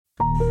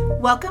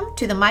Welcome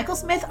to the Michael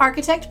Smith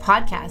Architect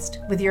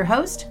Podcast with your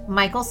host,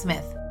 Michael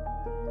Smith.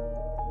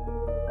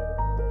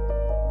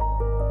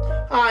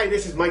 Hi,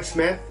 this is Mike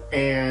Smith,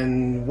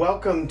 and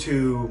welcome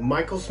to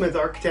Michael Smith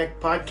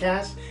Architect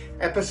Podcast,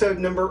 episode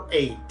number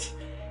 8.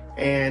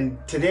 And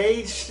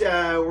today's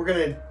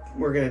we're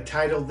gonna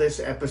title this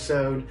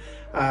episode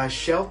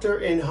 "Shelter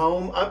in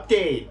Home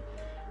Update."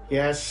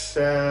 Yes,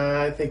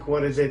 I think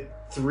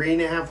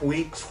 3.5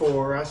 weeks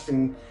for us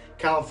in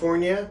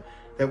California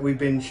that we've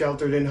been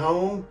sheltered in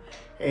home,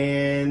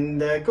 and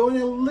going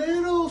a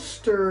little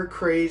stir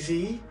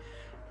crazy.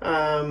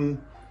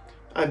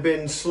 I've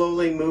been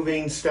slowly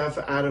moving stuff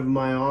out of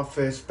my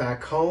office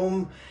back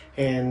home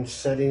and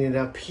setting it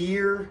up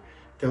here.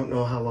 Don't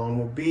know how long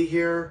we'll be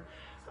here,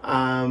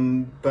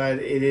 but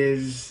it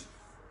is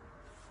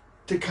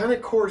to kind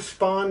of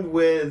correspond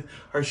with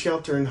our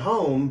shelter in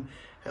home.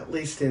 At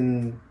least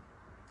in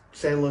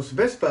San Luis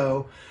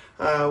Obispo,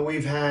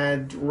 we've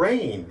had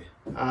rain,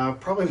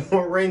 probably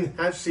more rain than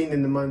I've seen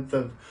in the month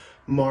of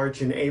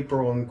March and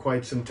April in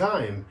quite some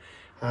time.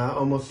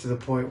 Almost to the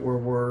point where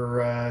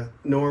we're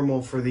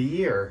normal for the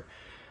year,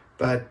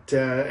 but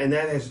and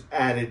that has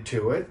added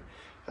to it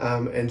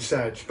and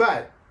such.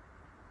 But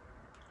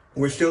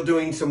we're still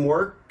doing some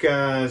work.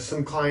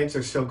 Some clients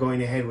are still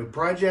going ahead with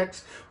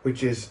projects,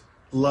 which is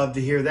love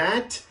to hear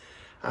that.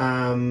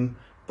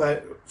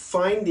 But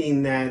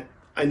finding that,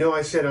 I know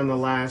I said on the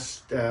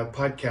last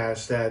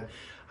podcast that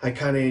I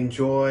kind of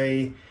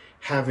enjoy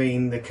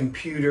having the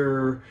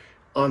computer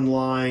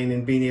online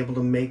and being able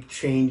to make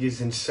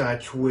changes and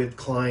such with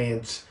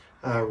clients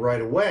right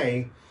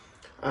away.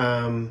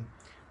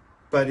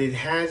 But it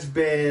has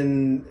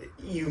been,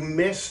 you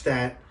miss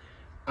that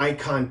eye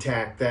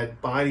contact,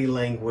 that body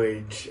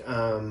language,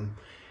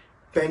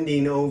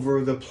 bending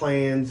over the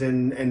plans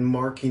and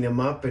marking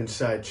them up and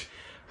such.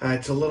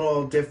 It's a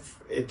little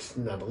it's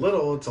not a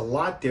little, it's a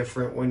lot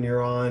different when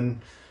you're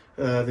on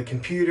the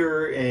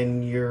computer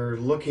and you're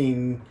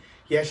looking.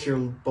 Yes, you're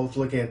both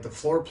looking at the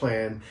floor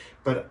plan,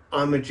 but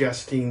I'm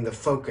adjusting the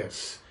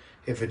focus.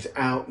 If it's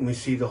out and we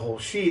see the whole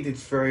sheet,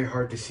 it's very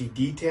hard to see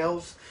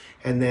details.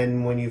 And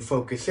then when you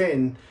focus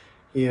in,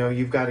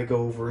 you've got to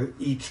go over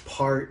each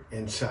part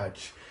and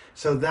such.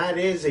 So that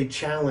is a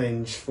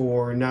challenge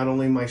for not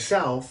only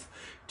myself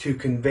to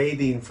convey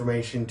the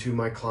information to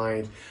my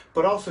clients,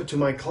 but also to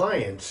my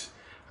clients,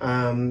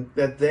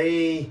 that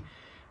they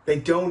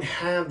don't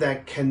have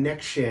that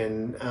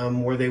connection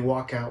where they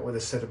walk out with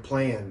a set of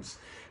plans.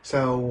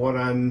 So what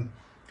I'm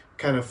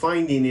kind of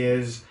finding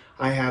is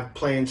I have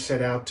plans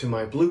set out to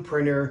my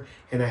blueprinter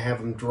and I have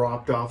them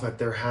dropped off at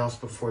their house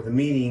before the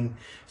meeting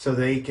so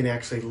they can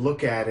actually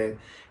look at it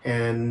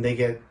and they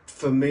get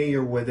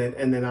familiar with it,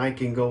 and then I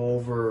can go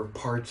over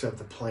parts of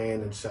the plan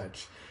and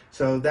such.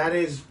 So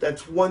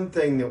that's one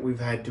thing that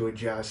we've had to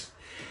adjust.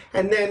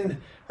 And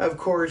then, of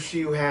course,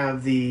 you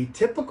have the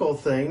typical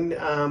thing.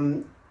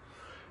 I'm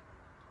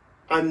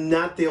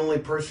not the only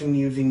person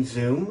using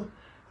Zoom.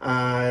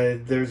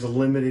 There's a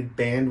limited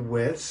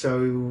bandwidth,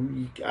 so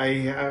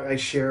I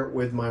share it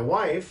with my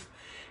wife,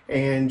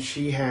 and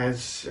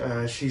she's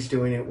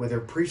doing it with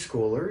her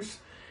preschoolers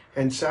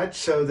and such.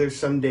 So there's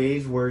some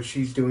days where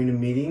she's doing a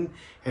meeting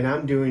and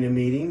I'm doing a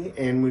meeting,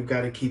 and we've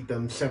got to keep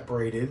them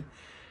separated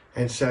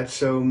and such.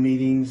 So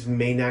meetings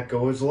may not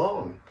go as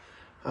long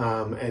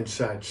and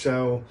such.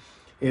 So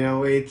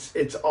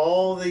it's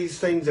all these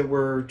things that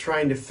we're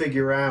trying to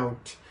figure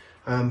out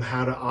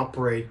how to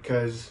operate,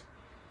 because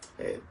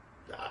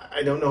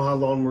I don't know how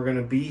long we're going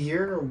to be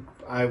here.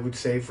 I would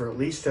say for at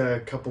least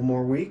a couple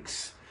more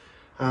weeks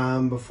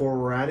before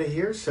we're out of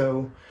here.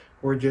 So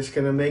we're just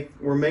going to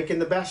we're making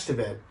the best of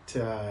it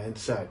and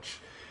such.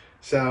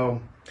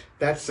 So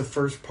that's the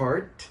first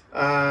part.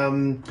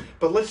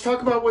 But let's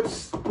talk about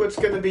what's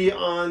going to be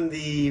on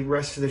the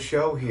rest of the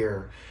show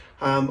here.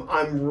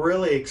 I'm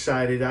really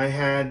excited.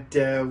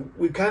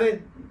 We kind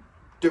of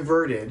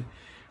diverted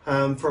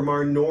from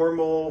our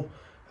normal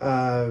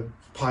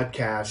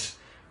podcast,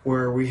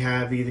 where we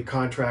have either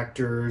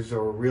contractors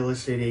or real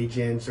estate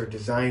agents or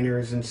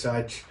designers and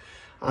such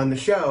on the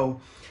show.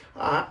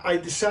 I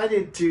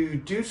decided to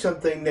do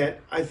something that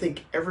I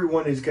think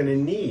everyone is going to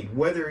need,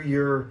 whether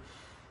you're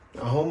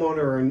a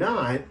homeowner or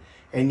not,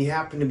 and you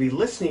happen to be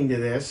listening to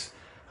this.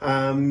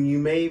 You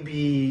may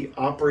be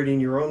operating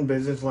your own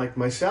business like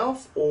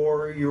myself,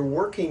 or you're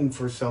working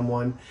for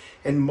someone,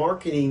 and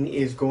marketing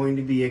is going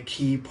to be a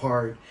key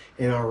part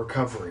in our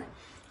recovery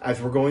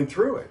as we're going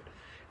through it.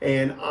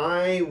 And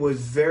I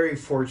was very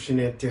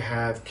fortunate to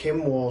have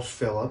Kim Walsh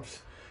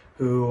Phillips,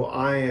 who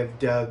I have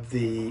dubbed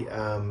the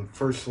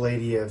First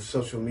Lady of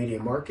Social Media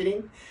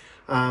Marketing,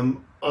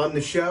 on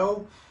the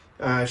show.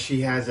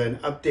 She has an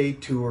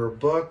update to her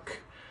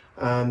book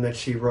that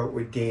she wrote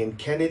with Dan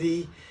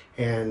Kennedy.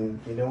 And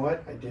you know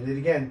what? I did it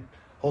again.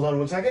 Hold on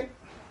one second.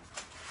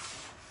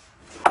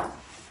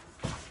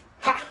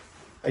 Ha!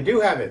 I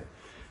do have it.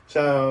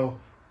 So,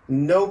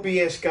 No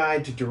BS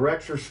Guide to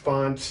Direct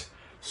Response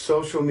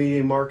Social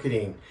Media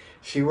Marketing.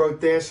 She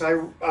wrote this. I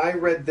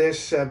read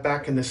this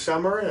back in the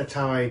summer. That's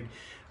how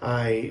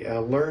I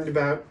learned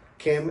about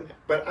Kim,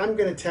 but I'm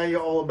going to tell you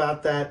all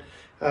about that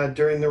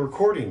during the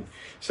recording.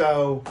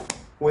 So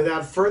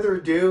without further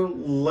ado,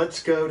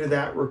 let's go to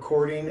that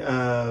recording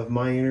of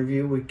my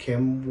interview with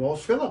Kim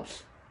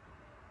Walsh-Phillips.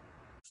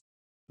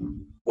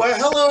 Well,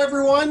 hello,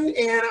 everyone,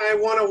 and I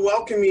want to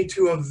welcome you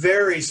to a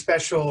very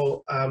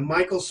special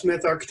Michael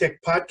Smith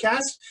Architect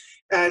podcast,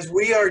 as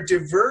we are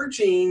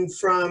diverging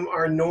from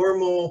our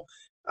normal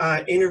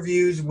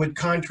interviews with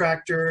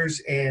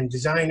contractors and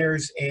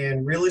designers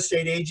and real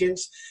estate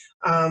agents.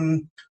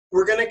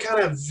 We're going to kind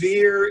of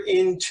veer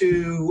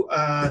into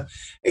a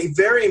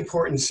very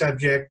important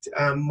subject,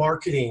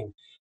 marketing.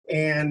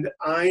 And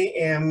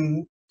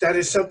that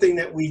is something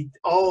that we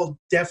all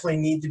definitely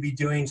need to be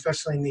doing,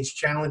 especially in these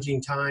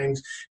challenging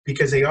times,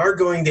 because they are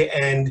going to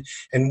end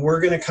and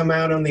we're going to come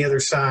out on the other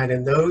side.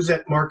 And those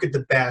that market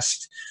the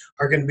best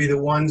are going to be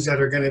the ones that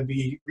are going to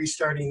be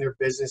restarting their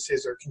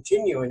businesses or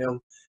continuing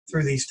them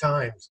through these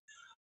times.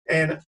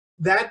 And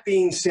that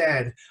being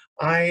said,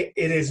 it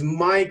is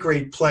my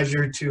great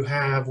pleasure to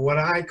have who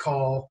I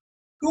call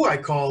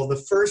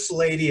the First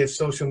Lady of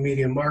Social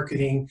Media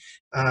Marketing,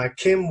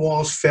 Kim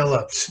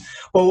Walsh-Phillips.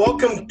 Well,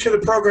 welcome to the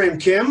program,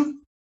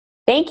 Kim.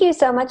 Thank you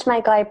so much,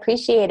 Michael. I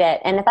appreciate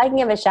it. And if I can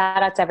give a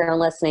shout out to everyone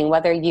listening,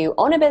 whether you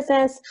own a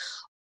business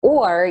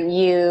or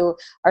you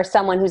are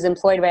someone who's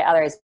employed by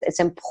others, it's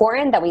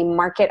important that we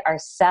market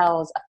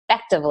ourselves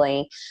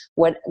effectively,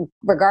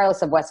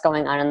 regardless of what's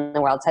going on in the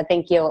world. So I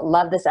think you'll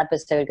love this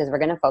episode because we're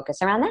going to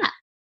focus around that.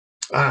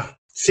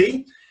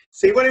 See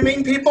what I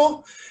mean,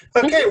 people?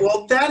 Okay,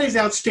 well, that is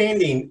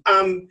outstanding.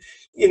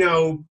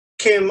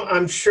 Kim,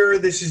 I'm sure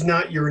this is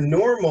not your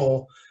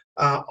normal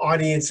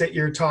audience that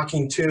you're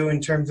talking to in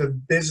terms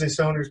of business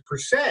owners per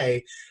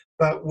se,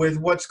 but with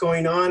what's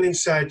going on and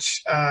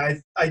such,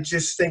 I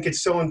just think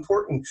it's so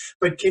important.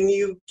 But can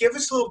you give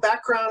us a little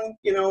background,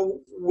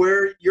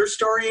 where your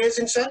story is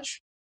and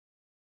such?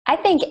 I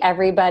think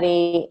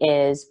everybody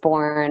is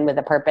born with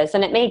a purpose,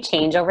 and it may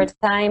change over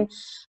time.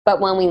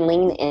 But when we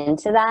lean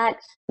into that,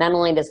 not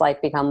only does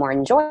life become more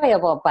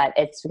enjoyable, but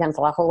it becomes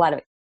a whole lot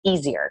of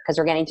easier because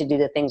we're getting to do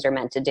the things we're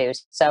meant to do.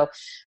 So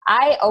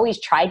I always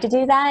tried to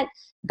do that,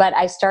 but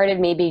I started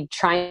maybe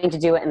trying to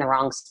do it in the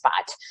wrong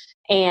spot.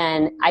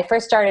 And I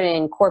first started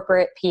in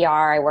corporate PR.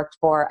 I worked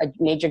for a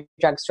major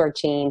drugstore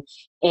chain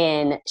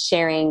in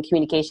sharing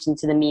communication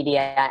to the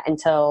media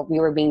until we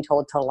were being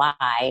told to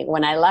lie.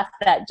 When I left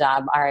that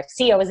job, our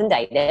CEO was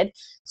indicted.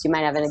 So you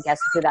might have a guess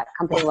who that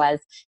company was.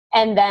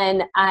 And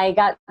then I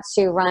got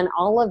to run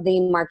all of the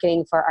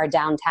marketing for our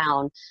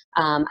downtown.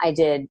 I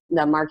did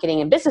the marketing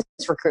and business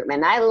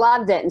recruitment. I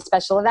loved it, and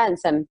special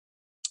events. And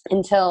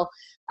until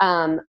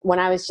when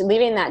I was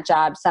leaving that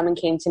job, someone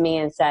came to me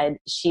and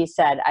she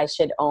thought I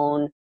should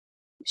own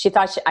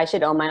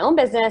my own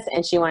business,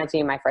 and she wanted to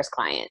be my first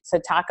client. So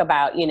talk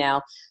about,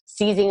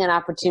 seizing an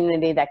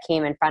opportunity that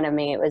came in front of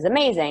me. It was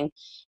amazing.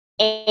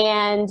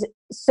 And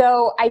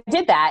so I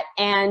did that.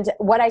 And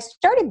what I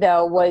started,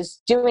 though,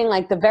 was doing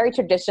like the very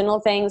traditional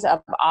things of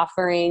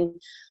offering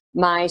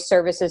my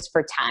services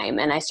for time.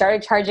 And I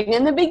started charging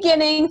in the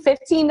beginning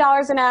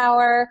 $15 an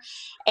hour.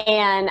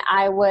 And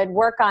I would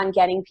work on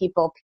getting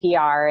people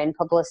PR and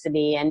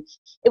publicity. And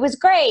it was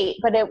great,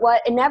 but it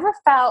never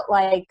felt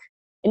right.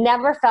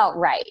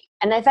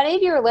 And if any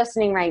of you are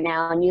listening right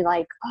now and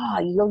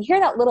you'll hear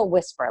that little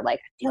whisper, like,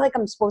 I feel like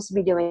I'm supposed to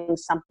be doing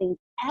something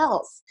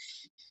else.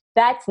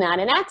 That's not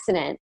an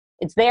accident.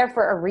 It's there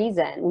for a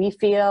reason. We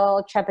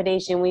feel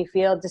trepidation. We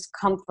feel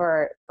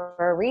discomfort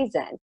for a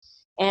reason.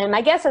 And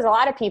my guess is a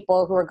lot of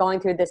people who are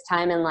going through this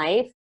time in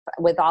life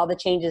with all the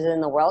changes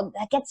in the world,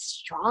 that gets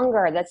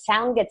stronger. That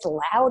sound gets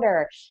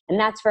louder. And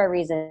that's for a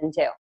reason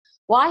too.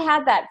 Well, I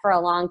had that for a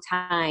long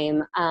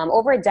time,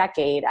 over a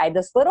decade. I had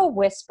this little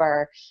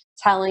whisper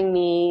telling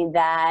me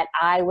that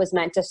I was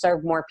meant to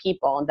serve more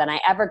people than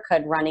I ever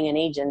could running an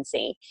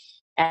agency.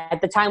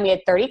 At the time, we had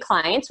 30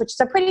 clients, which is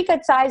a pretty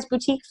good sized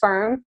boutique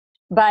firm,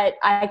 but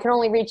I could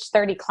only reach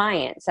 30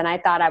 clients, and I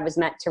thought I was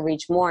meant to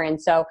reach more. And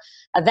so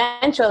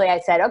eventually I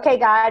said, okay,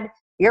 God,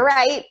 you're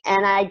right.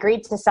 And I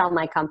agreed to sell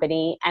my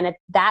company. And at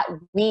that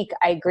week,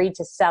 I agreed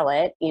to sell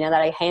it, that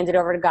I handed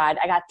over to God.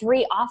 I got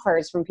 3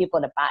 offers from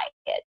people to buy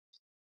it.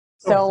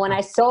 So when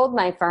I sold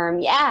my firm,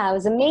 it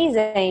was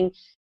amazing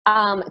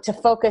to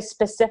focus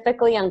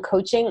specifically on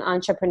coaching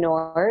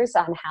entrepreneurs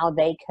on how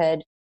they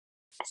could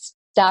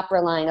stop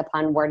relying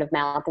upon word of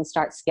mouth and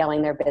start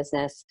scaling their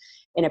business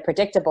in a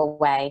predictable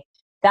way.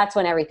 That's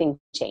when everything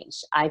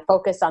changed. I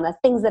focused on the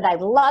things that I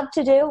love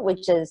to do,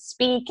 which is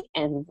speak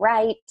and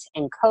write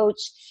and coach.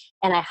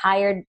 And I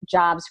hired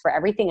jobs for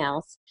everything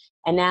else.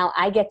 And now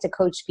I get to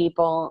coach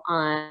people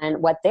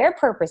on what their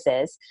purpose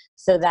is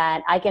so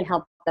that I can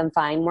help them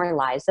find more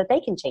lives that they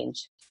can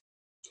change.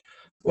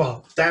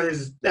 Well, that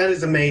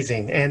is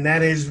amazing. And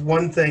that is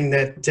one thing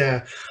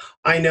that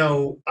I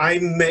know. I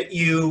met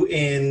you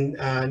in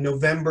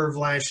November of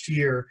last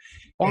year,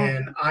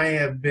 and I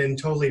have been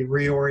totally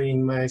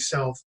reorienting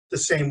myself the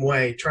same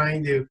way,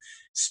 trying to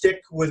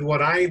stick with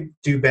what I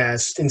do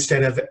best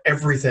instead of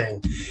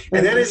everything.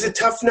 And that is a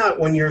tough nut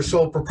when you're a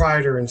sole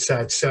proprietor and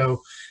such.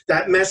 So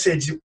that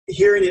message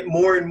hearing it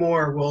more and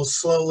more will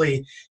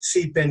slowly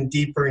seep in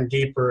deeper and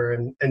deeper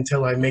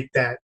until I make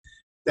that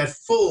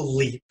full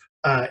leap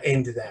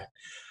into that.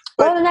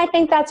 Well, and I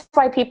think that's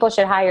why people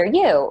should hire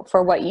you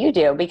for what you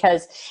do,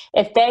 because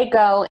if they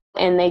go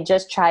and they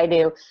just try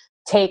to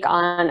take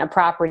on a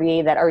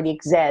property that already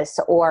exists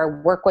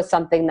or work with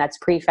something that's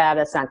prefab,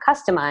 that's not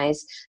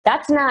customized,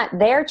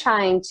 they're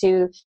trying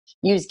to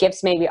use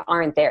gifts maybe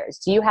aren't theirs.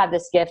 You have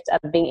this gift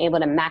of being able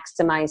to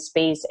maximize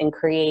space and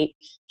create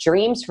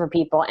dreams for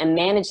people and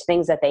manage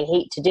things that they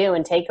hate to do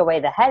and take away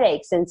the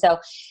headaches. And so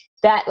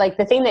that, like,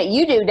 the thing that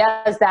you do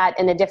does that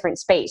in a different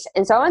space.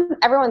 And so I want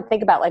everyone to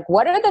think about, like,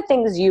 what are the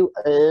things you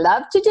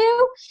love to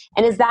do?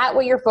 And is that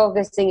what you're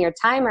focusing your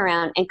time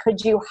around? And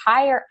could you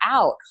hire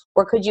out,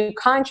 or could you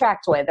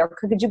contract with, or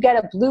could you get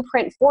a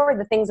blueprint for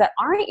the things that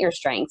aren't your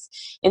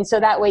strengths? And so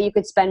that way you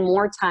could spend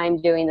more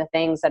time doing the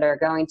things that are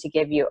going to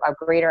give you a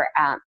greater,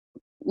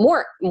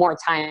 more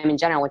time in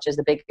general, which is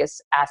the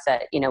biggest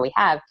asset, we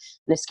have,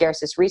 the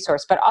scarcest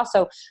resource, but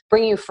also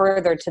bring you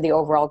further to the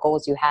overall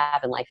goals you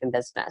have in life and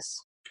business.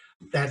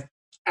 That's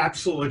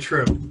absolutely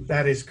true.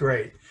 That is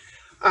great.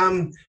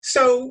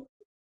 So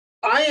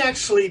I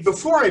actually,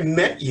 before I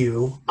met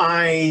you,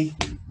 I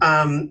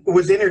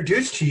was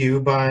introduced to you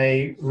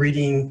by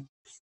reading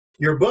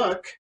your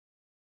book,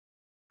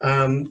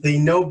 The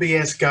No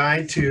BS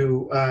Guide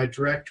to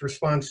Direct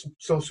Response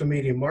Social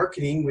Media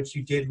Marketing, which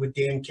you did with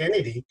Dan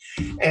Kennedy.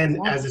 And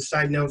as a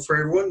side note for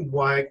everyone,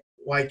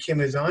 why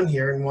Kim is on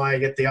here and why I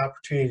get the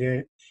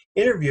opportunity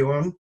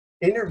to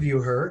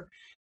interview her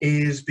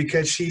is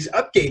because she's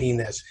updating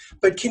this.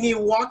 But can you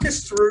walk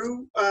us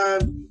through,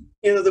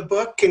 the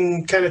book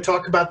and kind of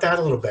talk about that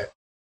a little bit?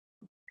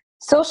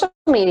 Social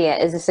media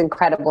is this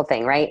incredible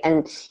thing, right?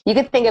 And you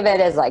can think of it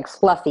as like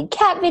fluffy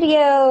cat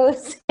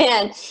videos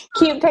and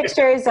cute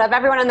pictures of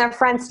everyone on their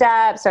front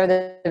steps or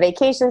the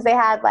vacations they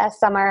had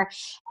last summer.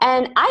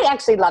 And I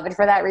actually love it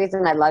for that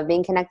reason. I love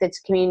being connected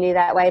to community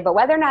that way. But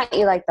whether or not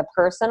you like the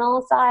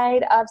personal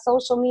side of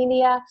social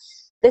media,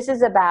 this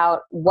is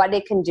about what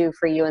it can do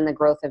for you and the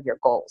growth of your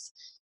goals.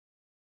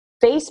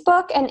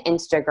 Facebook and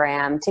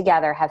Instagram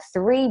together have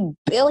 3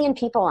 billion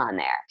people on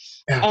there.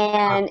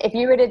 And if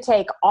you were to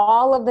take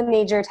all of the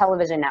major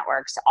television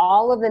networks,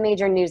 all of the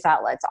major news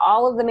outlets,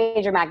 all of the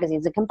major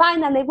magazines and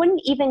combine them, they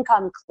wouldn't even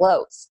come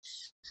close.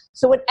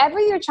 So whatever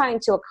you're trying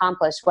to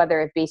accomplish,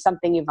 whether it be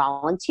something you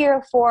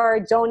volunteer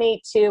for,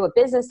 donate to, a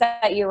business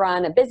that you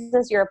run, a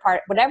business you're a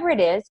part, whatever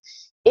it is,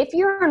 if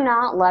you're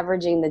not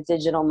leveraging the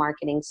digital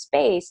marketing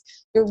space,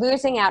 you're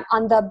losing out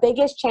on the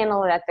biggest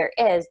channel that there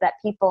is that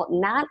people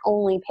not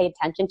only pay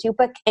attention to,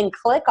 but can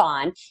click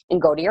on and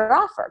go to your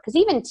offer. Because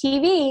even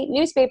TV,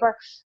 newspaper,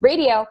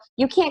 radio,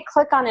 you can't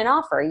click on an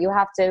offer. You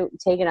have to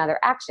take another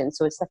action.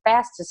 So it's the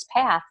fastest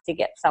path to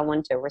get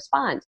someone to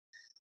respond.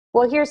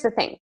 Well, here's the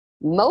thing.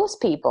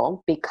 Most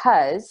people,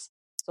 because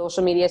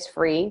social media is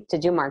free to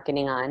do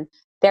marketing on,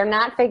 they're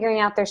not figuring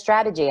out their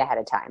strategy ahead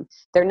of time.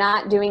 They're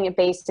not doing it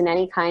based in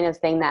any kind of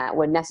thing that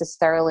would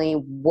necessarily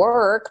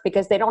work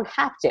because they don't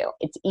have to.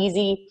 It's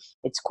easy,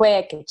 it's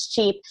quick, it's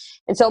cheap.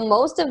 And so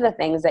most of the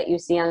things that you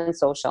see on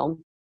social,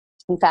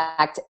 in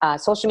fact,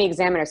 Social Media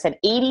Examiner said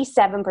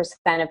 87%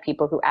 of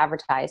people who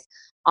advertise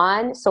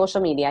on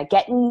social media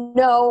get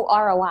no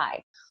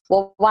ROI.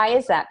 Well, why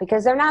is that?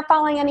 Because they're not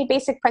following any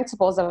basic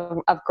principles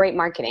of great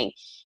marketing.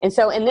 And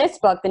so in this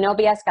book, The No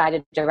BS Guide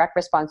to Direct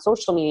Response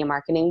Social Media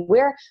Marketing,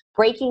 we're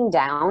breaking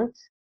down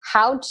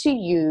how to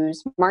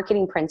use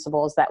marketing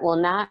principles that will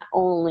not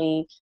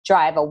only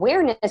drive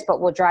awareness,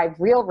 but will drive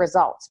real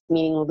results,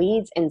 meaning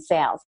leads and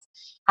sales.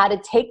 How to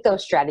take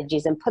those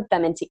strategies and put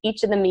them into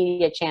each of the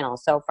media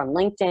channels. So from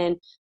LinkedIn,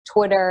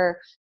 Twitter,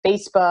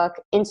 Facebook,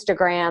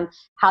 Instagram,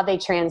 how they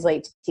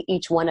translate to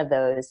each one of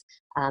those.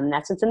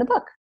 That's what's in the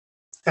book.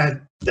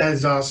 That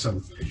is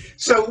awesome.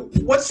 So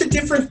what's the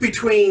difference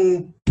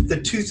between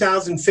the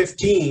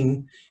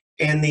 2015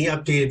 and the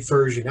updated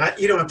version?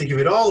 You don't have to give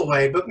it all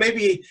away, but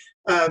maybe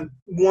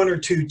one or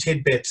two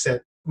tidbits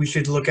that we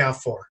should look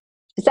out for.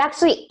 It's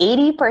actually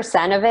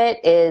 80% of it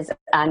is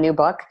a new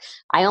book.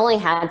 I only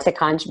had to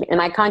contribute. In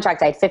my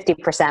contract, I had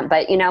 50%.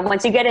 But,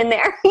 once you get in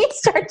there, you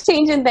start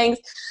changing things.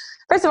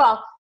 First of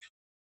all,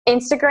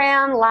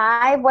 Instagram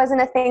Live wasn't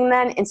a thing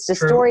then. Insta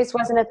Stories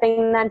wasn't a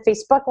thing then.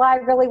 Facebook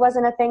Live really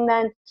wasn't a thing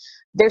then.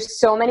 There's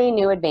so many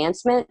new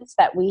advancements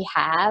that we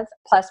have,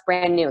 plus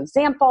brand new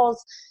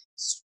examples,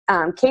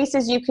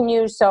 cases you can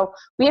use. So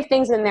we have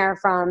things in there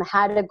from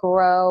how to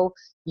grow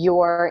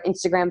your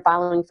Instagram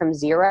following from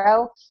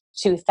 0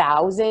 to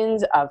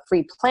thousands of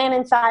free plan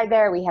inside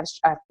there. We have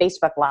a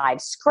Facebook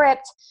Live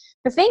script.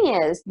 The thing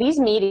is, these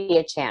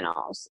media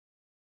channels,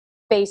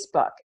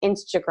 Facebook,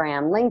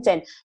 Instagram,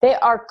 LinkedIn, they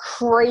are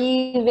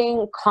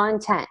craving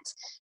content.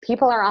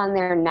 People are on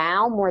there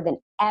now more than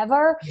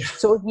ever. Yeah.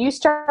 So if you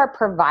start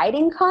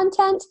providing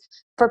content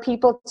for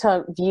people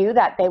to view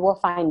that they will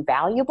find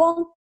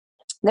valuable,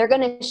 they're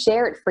going to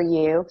share it for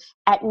you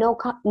at no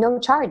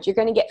charge. You're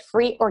going to get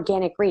free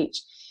organic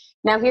reach.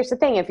 Now, here's the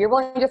thing. If you're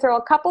willing to throw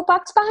a couple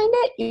bucks behind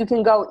it, you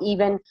can go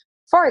even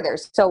farther.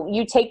 So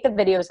you take the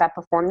videos that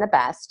perform the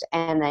best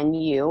and then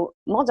you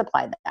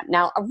multiply them.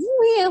 Now, a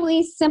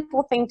really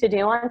simple thing to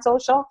do on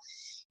social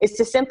is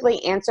to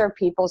simply answer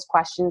people's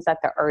questions that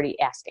they're already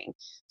asking.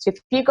 So if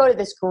you go to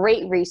this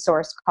great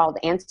resource called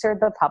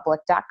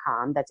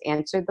answerthepublic.com, that's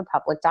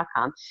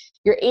answerthepublic.com,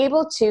 you're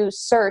able to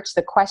search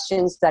the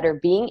questions that are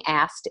being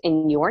asked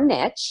in your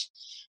niche,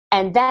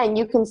 and then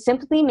you can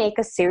simply make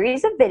a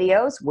series of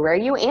videos where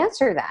you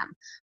answer them.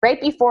 Right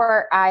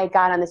before I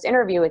got on this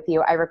interview with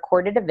you, I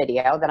recorded a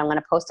video that I'm going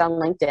to post on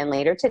LinkedIn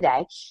later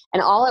today.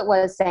 And all it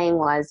was saying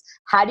was,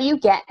 how do you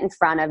get in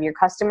front of your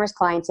customers,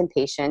 clients, and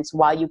patients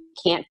while you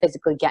can't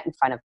physically get in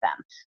front of them?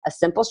 A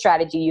simple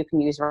strategy you can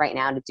use right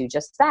now to do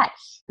just that.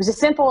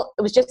 It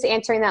was just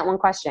answering that one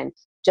question.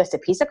 Just a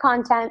piece of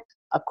content,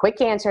 a quick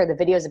answer. The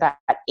video is about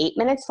 8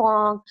 minutes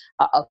long.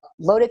 I'll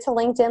load it to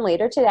LinkedIn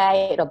later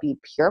today. It'll be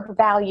pure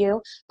value.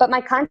 But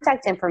my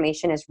contact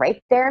information is right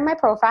there in my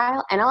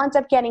profile, and I'll end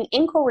up getting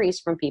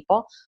inquiries from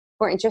people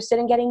who are interested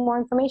in getting more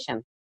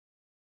information.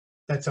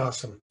 That's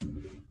awesome.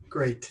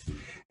 Great.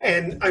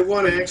 And I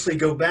want to actually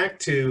go back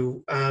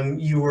to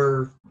you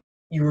were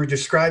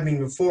describing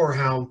before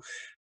how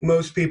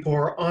most people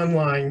are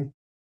online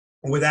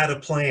without a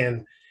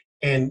plan.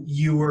 And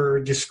you were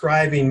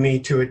describing me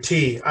to a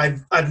T.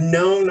 I've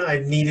known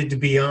I've needed to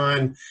be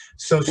on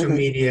social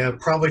media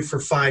probably for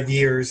 5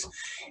 years,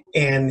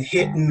 and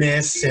hit and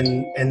miss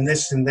and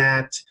this and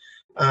that.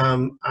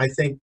 I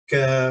think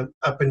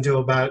up until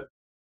about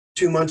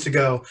 2 months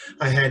ago,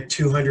 I had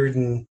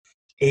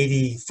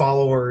 280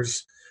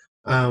 followers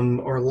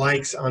or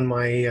likes on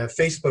my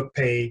Facebook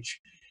page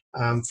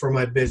for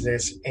my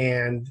business.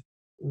 And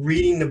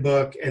reading the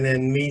book and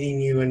then meeting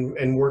you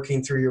and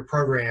working through your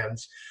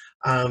programs,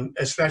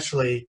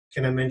 especially,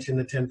 can I mention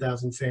the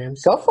 10,000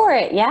 fans? Go for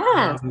it.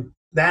 Yeah.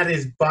 That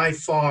is by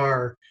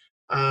far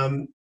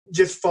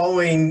just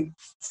following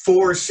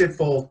 4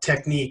 simple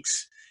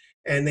techniques,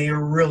 and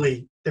they're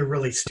really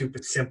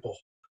stupid simple.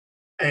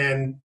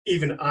 And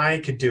even I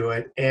could do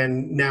it.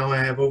 And now I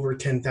have over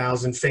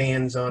 10,000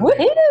 fans on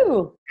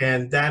Woohoo!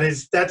 And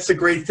that's the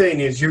great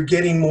thing, is you're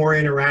getting more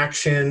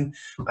interaction,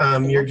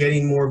 you're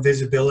getting more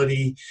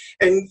visibility.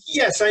 And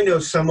yes, I know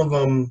some of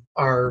them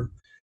are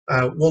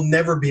will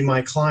never be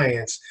my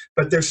clients,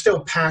 but they're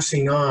still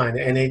passing on,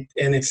 and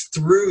it's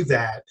through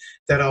that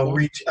I'll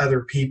reach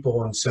other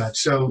people and such.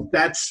 So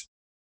that's,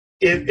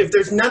 if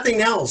there's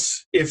nothing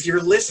else, if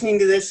you're listening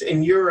to this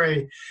and you're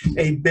a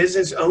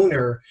business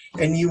owner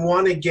and you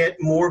want to get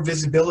more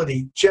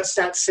visibility, just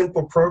that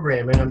simple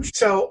program. And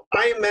so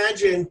I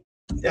imagine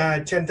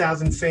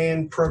 10,000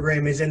 fan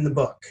program is in the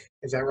book.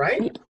 Is that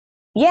right?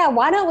 Yeah,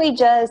 why don't we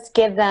just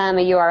give them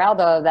a URL,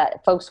 though,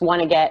 that folks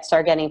want to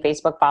start getting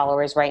Facebook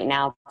followers right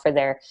now for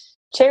their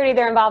charity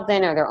they're involved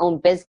in or their own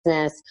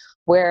business,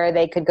 where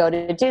they could go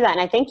to do that.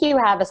 And I think you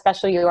have a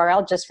special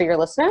URL just for your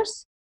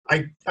listeners.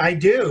 I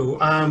do.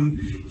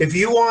 If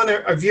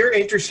you're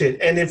interested,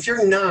 and if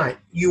you're not,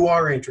 you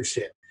are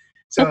interested.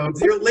 So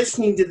if you're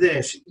listening to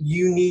this,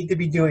 you need to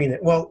be doing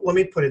it. Well, let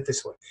me put it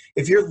this way.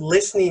 If you're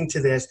listening to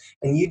this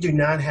and you do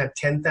not have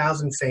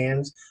 10,000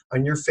 fans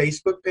on your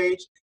Facebook page,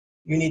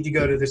 you need to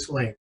go to this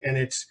link, and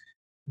it's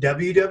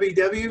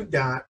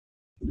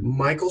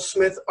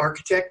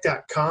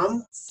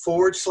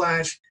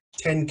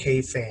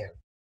www.michaelsmitharchitect.com/10K fan.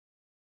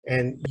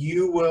 And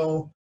you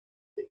will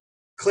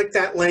click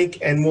that link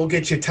and we'll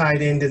get you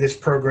tied into this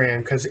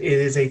program, because it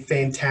is a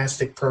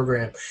fantastic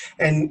program.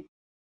 And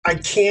I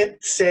can't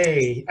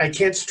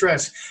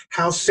stress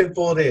how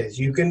simple it is.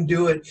 You can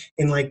do it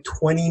in like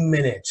 20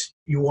 minutes.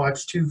 You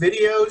watch 2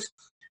 videos.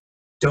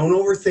 Don't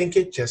overthink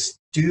it. Just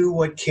do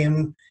what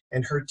Kim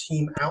and her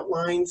team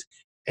outlines,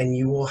 and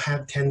you will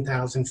have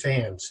 10,000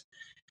 fans.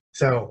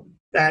 So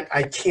that,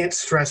 I can't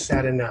stress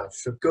that enough.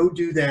 So go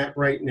do that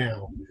right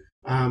now.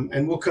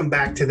 And we'll come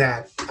back to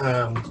that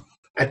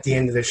at the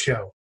end of the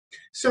show.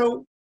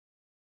 So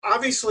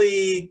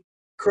obviously,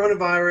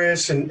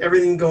 coronavirus and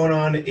everything going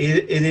on, it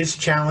is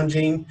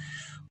challenging.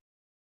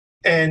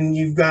 And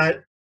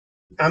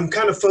I'm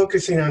kind of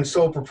focusing on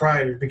sole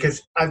proprietor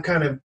because I've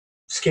kind of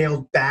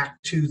scaled back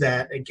to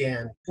that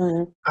again.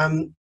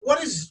 Mm-hmm.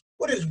 What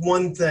is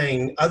one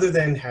thing, other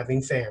than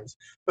having fans,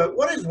 but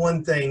what is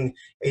one thing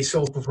a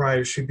sole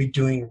proprietor should be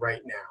doing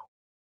right now?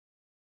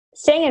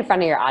 Staying in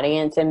front of your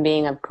audience and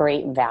being of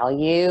great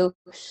value.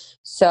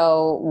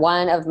 So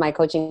one of my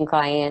coaching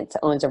clients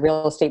owns a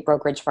real estate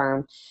brokerage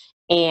firm.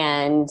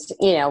 And,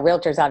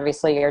 realtors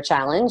obviously are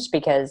challenged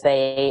because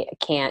they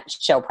can't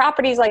show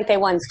properties like they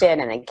once did,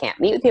 and they can't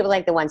meet with people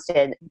like they once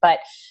did, but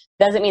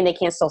doesn't mean they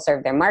can't still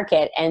serve their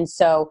market. And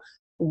so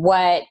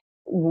what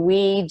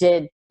we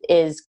did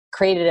is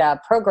created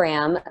a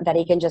program that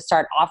he can just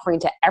start offering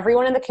to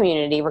everyone in the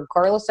community,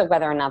 regardless of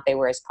whether or not they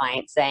were his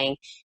clients, saying,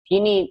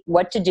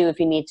 what to do if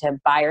you need to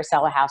buy or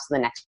sell a house in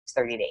the next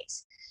 30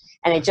 days.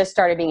 And it just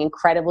started being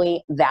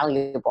incredibly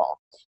valuable.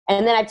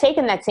 And then I've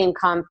taken that same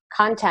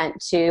content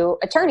to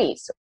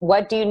attorneys.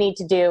 What do you need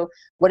to do?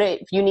 What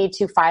if you need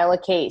to file a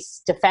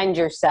case, defend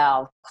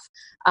yourself,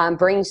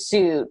 bring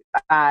suit,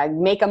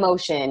 make a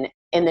motion?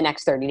 in the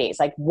next 30 days?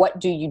 Like, what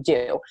do you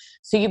do?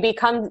 So you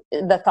become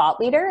the thought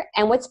leader.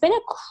 And what's been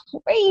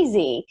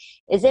crazy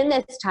is in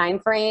this time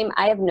frame,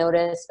 I have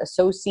noticed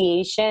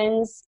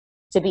associations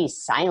to be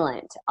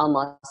silent,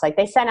 almost like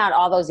they sent out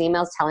all those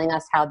emails telling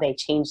us how they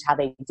changed how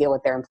they deal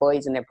with their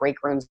employees in their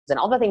break rooms and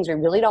all the things we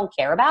really don't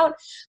care about.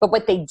 But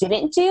what they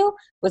didn't do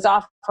was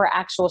offer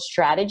actual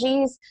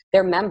strategies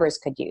their members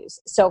could use.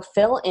 So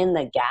fill in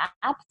the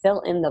gap, fill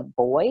in the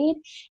void,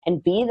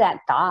 and be that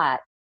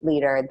thought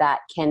leader that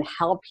can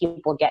help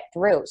people get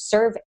through.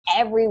 Serve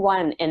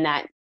everyone in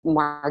that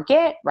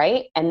market,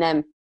 right? And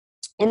then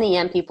in the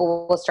end,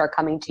 people will start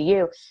coming to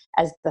you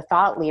as the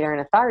thought leader and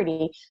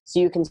authority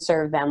so you can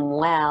serve them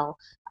well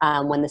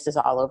when this is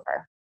all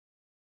over.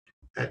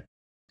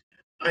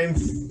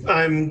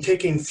 I'm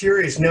taking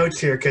furious notes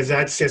here because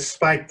that's just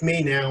spiked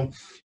me now.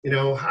 You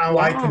know, how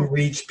I can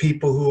reach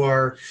people who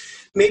are,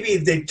 maybe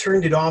they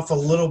turned it off a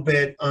little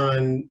bit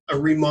on a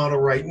remodel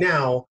right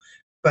now,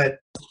 but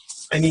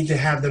I need to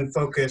have them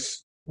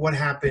focus what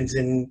happens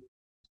in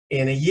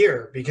a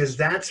year, because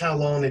that's how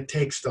long it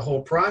takes the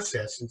whole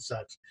process and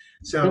such.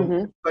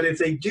 So, but if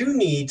they do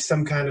need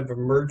some kind of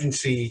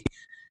emergency,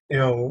 you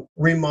know,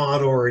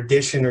 remodel or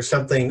addition or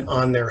something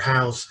on their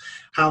house,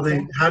 how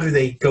do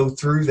they go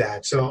through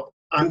that? So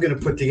I'm going to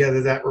put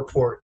together that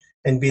report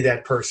and be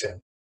that person.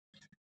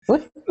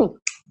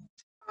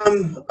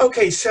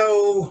 Okay,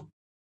 so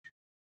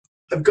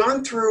I've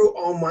gone through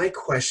all my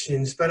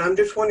questions, but I'm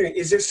just wondering,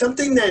 is there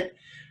something that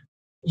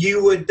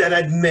that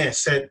I'd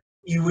miss that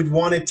you would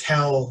want to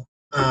tell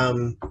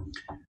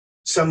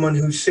someone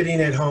who's sitting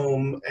at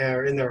home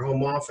or in their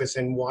home office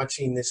and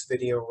watching this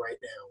video right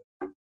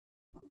now?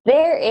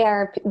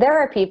 There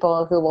are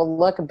people who will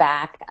look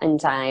back in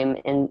time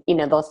and, you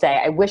know, they'll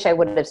say, I wish I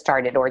would have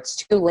started, or it's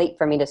too late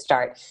for me to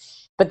start.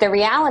 But the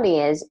reality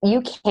is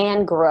you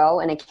can grow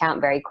an account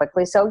very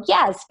quickly. So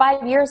yes,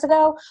 5 years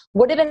ago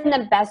would have been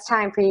the best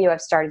time for you to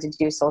have started to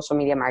do social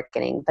media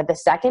marketing. But the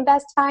second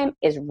best time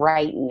is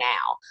right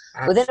now.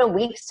 Absolutely. Within a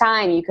week's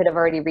time, you could have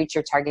already reached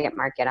your target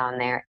market on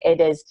there.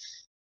 It is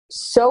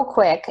so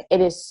quick.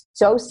 It is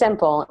so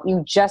simple.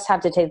 You just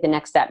have to take the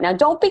next step. Now,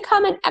 don't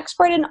become an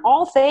expert in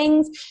all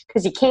things,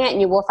 because you can't,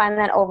 and you will find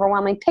that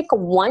overwhelming. Pick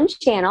one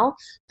channel,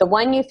 the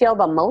one you feel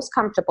the most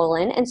comfortable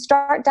in, and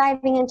start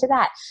diving into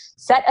that.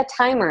 Set a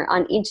timer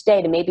on each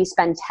day to maybe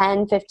spend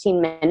 10, 15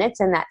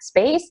 minutes in that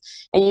space,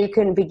 and you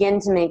can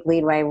begin to make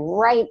leadway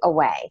right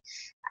away.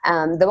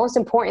 The most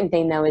important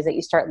thing, though, is that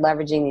you start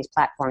leveraging these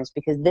platforms,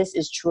 because this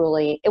is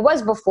truly, it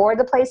was before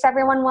the place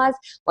everyone was.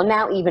 Well,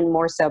 now even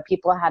more so.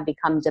 People have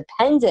become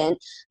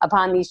dependent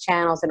upon these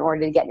channels in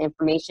order to get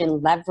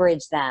information,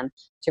 leverage them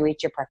to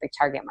reach your perfect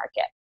target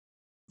market.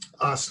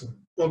 Awesome.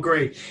 Well,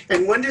 great.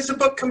 And when does the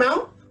book come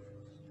out?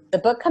 The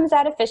book comes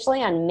out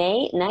officially on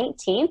May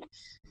 19th.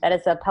 That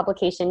is the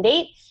publication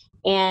date.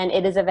 And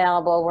it is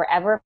available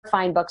wherever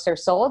fine books are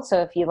sold.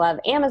 So if you love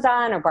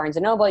Amazon or Barnes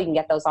 & Noble, you can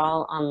get those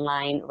all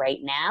online right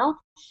now.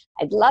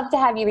 I'd love to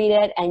have you read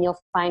it, and you'll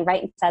find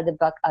right inside the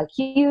book a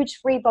huge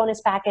free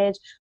bonus package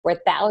worth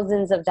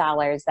thousands of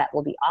dollars that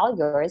will be all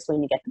yours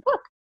when you get the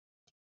book.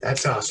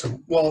 That's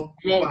awesome. Well,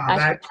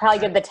 I should probably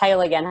give the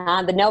title again,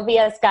 huh? The No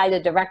BS Guide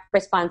to Direct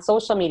Response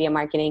Social Media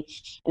Marketing.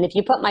 And if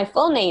you put my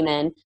full name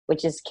in,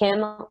 which is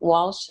Kim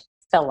Walsh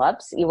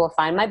Phillips, you will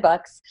find my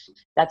books.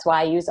 That's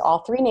why I use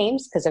all three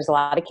names, because there's a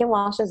lot of Kim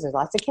Walshes, there's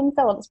lots of Kim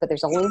Phillips, but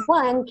there's only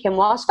one Kim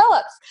Walsh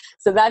Phillips.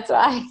 So that's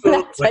why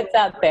that's what's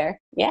out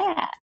there.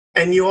 Yeah.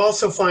 And you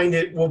also find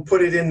it, we'll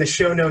put it in the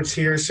show notes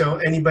here, so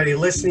anybody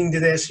listening to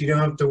this, you don't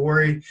have to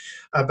worry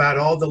about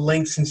all the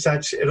links and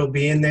such. It'll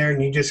be in there,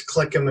 and you just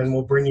click them and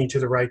we'll bring you to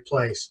the right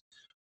place.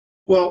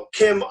 Well,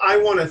 Kim, I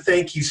want to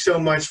thank you so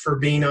much for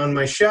being on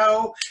my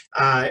show.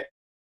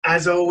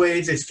 As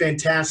always, it's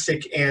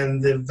fantastic,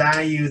 and the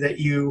value that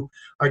you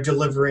are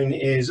delivering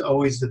is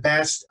always the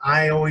best.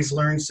 I always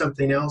learn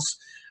something else.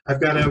 I've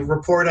got a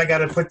report I got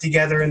to put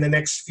together in the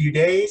next few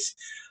days,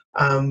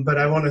 but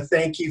I want to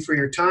thank you for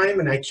your time,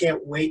 and I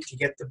can't wait to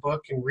get the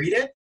book and read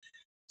it.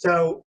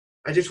 So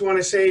I just want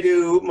to say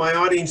to my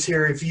audience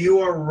here, if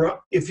you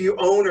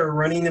own or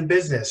running a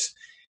business,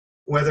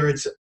 whether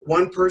it's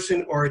one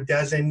person or a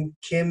dozen,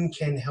 Kim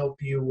can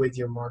help you with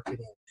your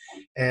marketing.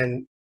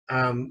 And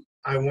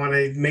I want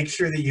to make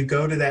sure that you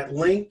go to that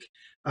link,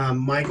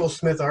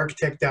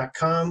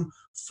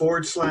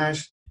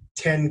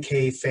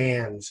 michaelsmitharchitect.com/10K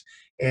fans,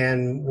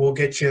 and we'll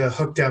get you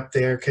hooked up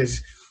there,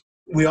 because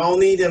we all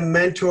need a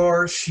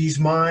mentor. She's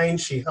mine.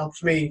 She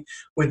helps me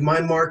with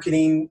my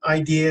marketing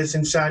ideas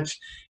and such,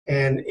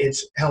 and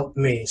it's helped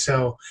me.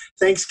 So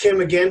thanks,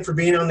 Kim, again for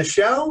being on the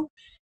show.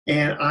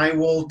 And I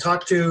will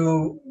talk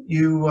to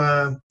you.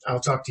 I'll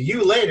talk to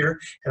you later,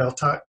 and I'll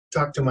talk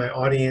to my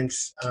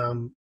audience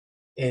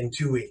in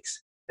 2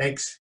 weeks.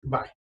 Thanks.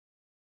 Bye.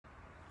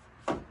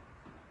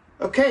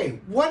 Okay,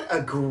 what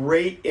a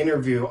great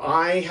interview.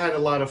 I had a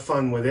lot of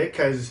fun with it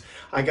because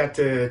I got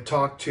to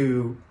talk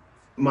to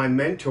my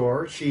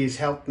mentor. She's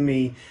helped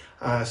me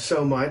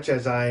so much,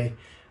 as I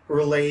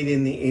relayed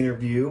in the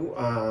interview.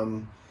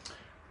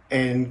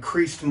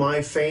 increased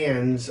my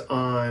fans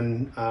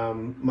on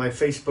my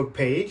Facebook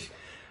page,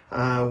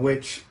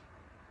 which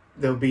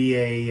there'll be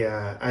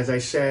as I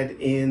said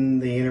in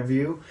the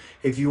interview,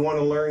 if you want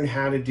to learn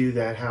how to do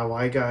that, how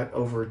I got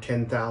over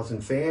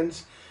 10,000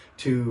 fans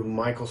to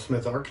Michael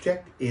Smith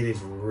Architect, it is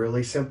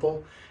really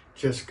simple.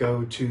 Just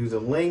go to the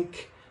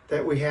link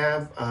that we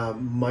have,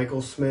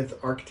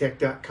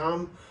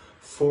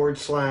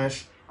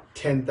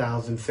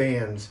 michaelsmitharchitect.com/10,000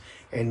 fans,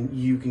 and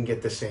you can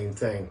get the same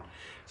thing.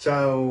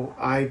 So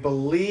I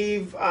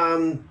believe,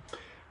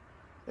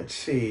 let's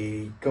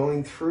see,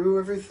 going through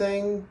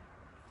everything,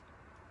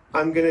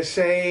 I'm going to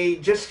say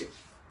just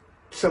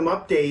some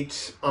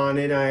updates on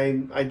it.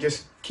 I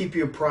just keep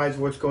you apprised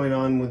of what's going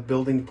on with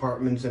building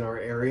departments in our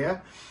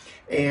area,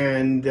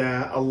 and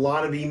a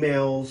lot of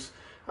emails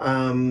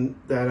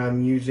that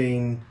I'm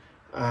using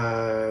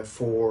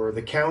for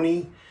the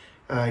county,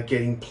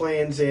 getting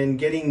plans in,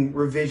 getting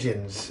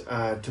revisions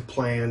to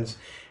plans,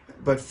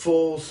 but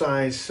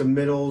full-size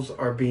submittals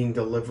are being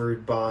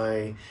delivered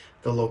by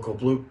the local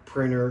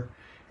blueprinter,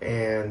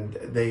 and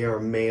they are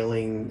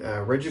mailing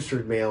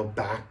registered mail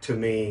back to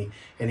me,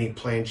 any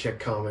plan check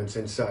comments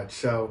and such.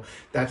 So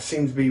that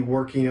seems to be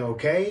working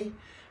okay.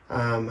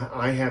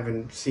 I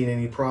haven't seen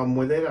any problem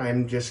with it.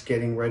 I'm just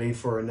getting ready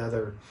for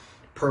another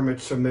permit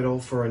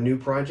submittal for a new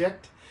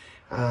project.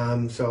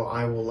 So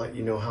I will let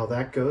you know how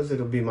that goes.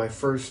 It'll be my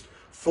first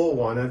full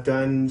one. I've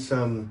done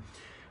some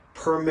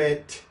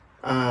permit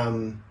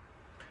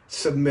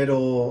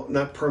submittal,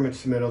 not permit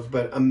submittals,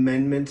 but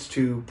amendments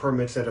to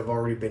permits that have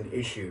already been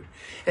issued.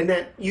 And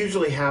that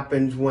usually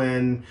happens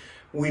when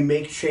we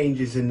make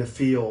changes in the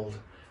field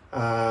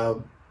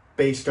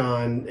based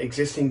on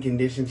existing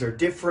conditions are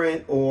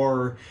different,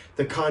 or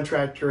the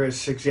contractor has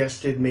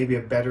suggested maybe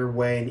a better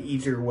way, an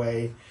easier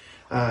way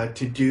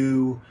to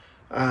do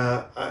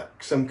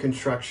some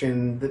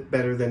construction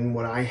better than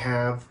what I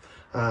have,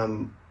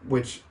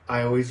 which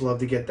I always love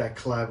to get that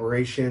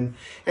collaboration.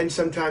 And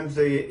sometimes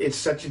it's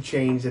such a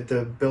change that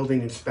the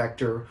building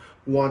inspector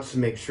wants to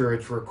make sure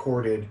it's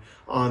recorded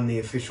on the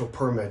official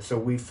permit. So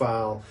we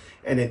file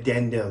an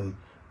addendum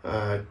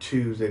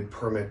to the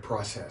permit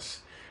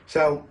process.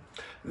 So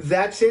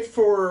that's it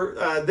for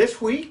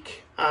this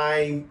week.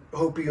 I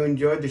hope you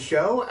enjoyed the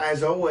show.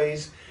 As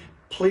always,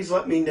 please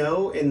let me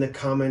know in the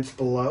comments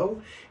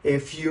below.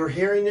 If you're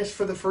hearing this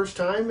for the first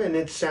time and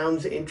it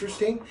sounds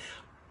interesting,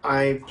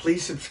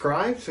 please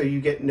subscribe so you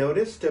get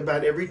noticed.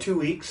 About every 2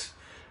 weeks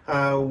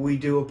we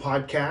do a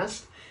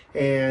podcast,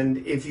 and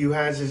if you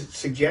have a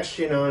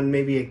suggestion on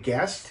maybe a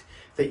guest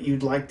that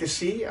you'd like to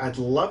see, I'd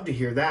love to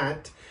hear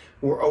that.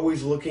 We're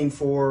always looking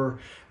for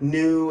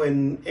new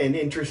and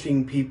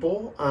interesting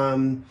people.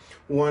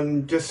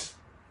 One, just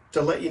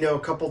to let you know, a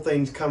couple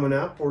things coming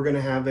up. We're going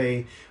to have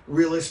a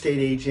real estate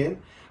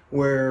agent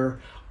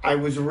where I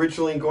was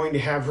originally going to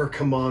have her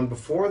come on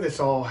before this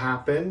all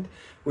happened.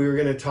 We were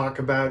going to talk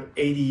about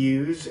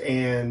ADUs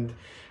and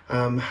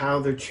how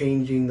they're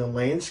changing the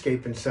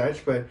landscape and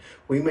such, but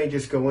we may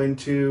just go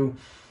into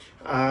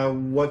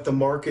what the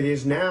market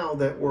is now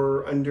that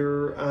we're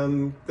under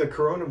the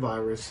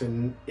coronavirus,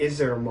 and is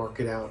there a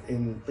market out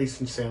at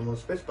least in San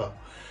Luis Obispo.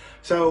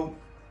 So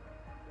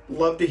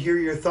love to hear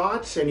your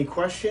thoughts. Any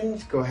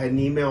questions, go ahead and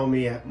email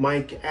me at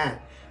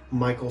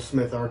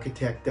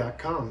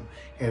mike@michaelsmitharchitect.com,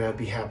 and I'd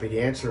be happy to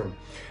answer them.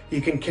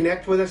 You can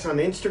connect with us on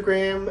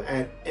Instagram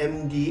at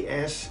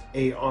MDSARCH,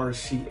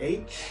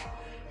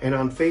 and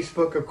on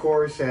Facebook, of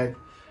course, at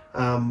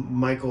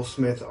Michael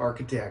Smith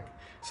Architect.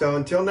 So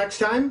until next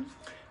time,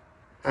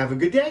 have a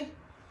good day.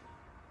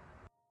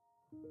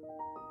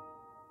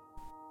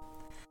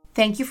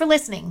 Thank you for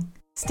listening.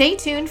 Stay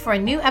tuned for a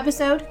new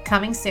episode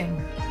coming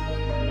soon.